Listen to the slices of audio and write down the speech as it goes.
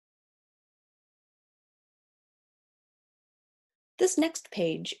This next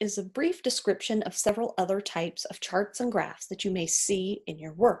page is a brief description of several other types of charts and graphs that you may see in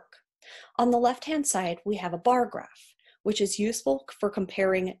your work. On the left-hand side, we have a bar graph, which is useful for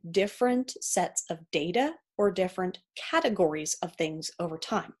comparing different sets of data or different categories of things over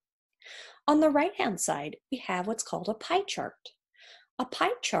time. On the right-hand side, we have what's called a pie chart. A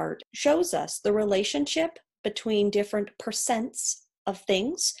pie chart shows us the relationship between different percents of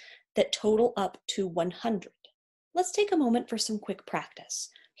things that total up to 100. Let's take a moment for some quick practice.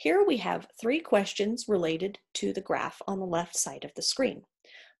 Here we have 3 questions related to the graph on the left side of the screen.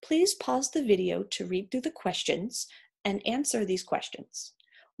 Please pause the video to read through the questions and answer these questions.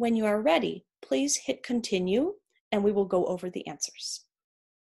 When you are ready, please hit continue and we will go over the answers.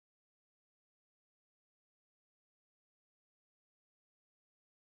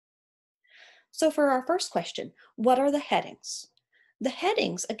 So for our first question, what are the headings? The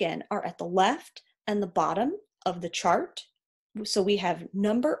headings, again, are at the left and the bottom of the chart. So we have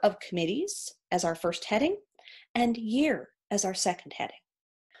number of committees as our first heading and year as our second heading.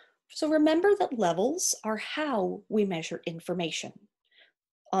 So remember that levels are how we measure information.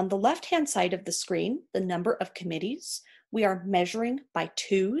 On the left-hand side of the screen, the number of committees, we are measuring by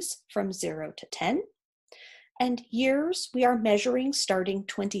 2s from 0 to 10. And years, we are measuring starting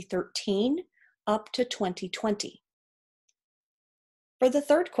 2013 up to 2020. For the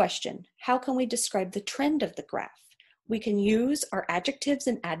third question, how can we describe the trend of the graph? We can use our adjectives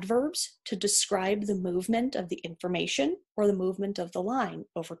and adverbs to describe the movement of the information or the movement of the line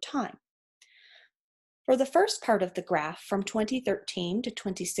over time. For the first part of the graph, from 2013 to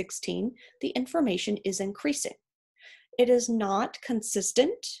 2016, the information is increasing. It is not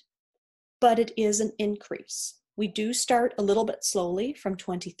consistent, but it is an increase. We do start a little bit slowly from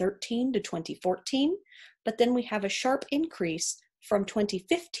 2013 to 2014, but then we have a sharp increase from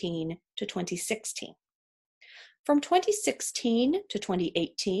 2015 to 2016. From 2016 to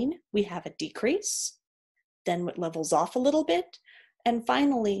 2018, we have a decrease, then it levels off a little bit, and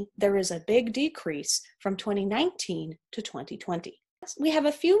finally, there is a big decrease from 2019 to 2020. We have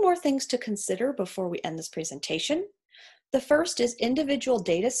a few more things to consider before we end this presentation. The first is individual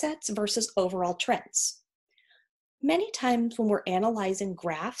data sets versus overall trends. Many times when we're analyzing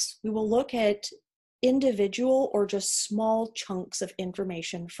graphs, we will look at individual or just small chunks of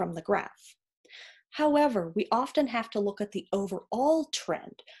information from the graph. However, we often have to look at the overall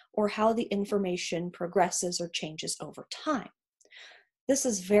trend or how the information progresses or changes over time. This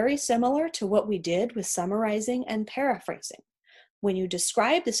is very similar to what we did with summarizing and paraphrasing. When you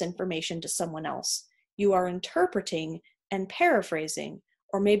describe this information to someone else, you are interpreting and paraphrasing,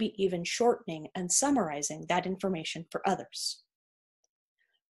 or maybe even shortening and summarizing that information for others.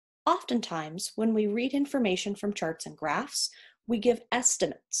 Oftentimes, when we read information from charts and graphs, we give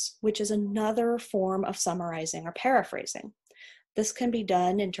estimates, which is another form of summarizing or paraphrasing. This can be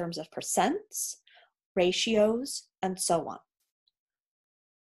done in terms of percents, ratios, and so on.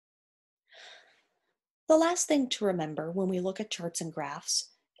 The last thing to remember when we look at charts and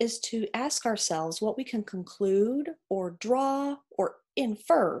graphs is to ask ourselves what we can conclude or draw or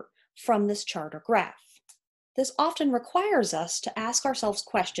infer from this chart or graph. This often requires us to ask ourselves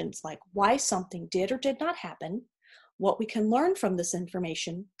questions like why something did or did not happen, what we can learn from this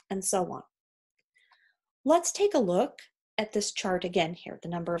information, and so on. Let's take a look at this chart again here, the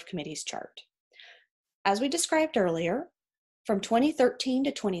number of committees chart. As we described earlier, from 2013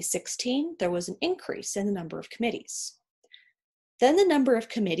 to 2016, there was an increase in the number of committees. Then the number of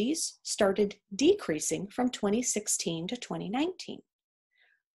committees started decreasing from 2016 to 2019.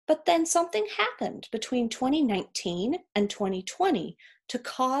 But then something happened between 2019 and 2020 to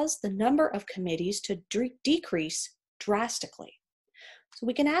cause the number of committees to decrease drastically. So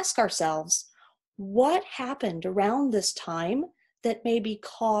we can ask ourselves, what happened around this time that maybe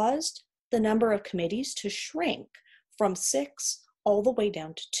caused the number of committees to shrink from 6 all the way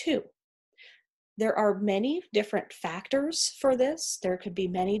down to 2? There are many different factors for this. There could be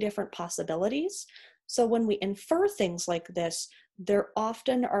many different possibilities. So when we infer things like this, there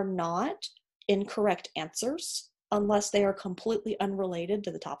often are not incorrect answers unless they are completely unrelated to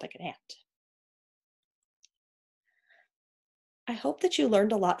the topic at hand. I hope that you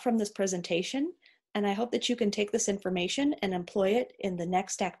learned a lot from this presentation, and I hope that you can take this information and employ it in the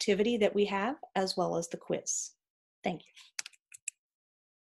next activity that we have, as well as the quiz. Thank you.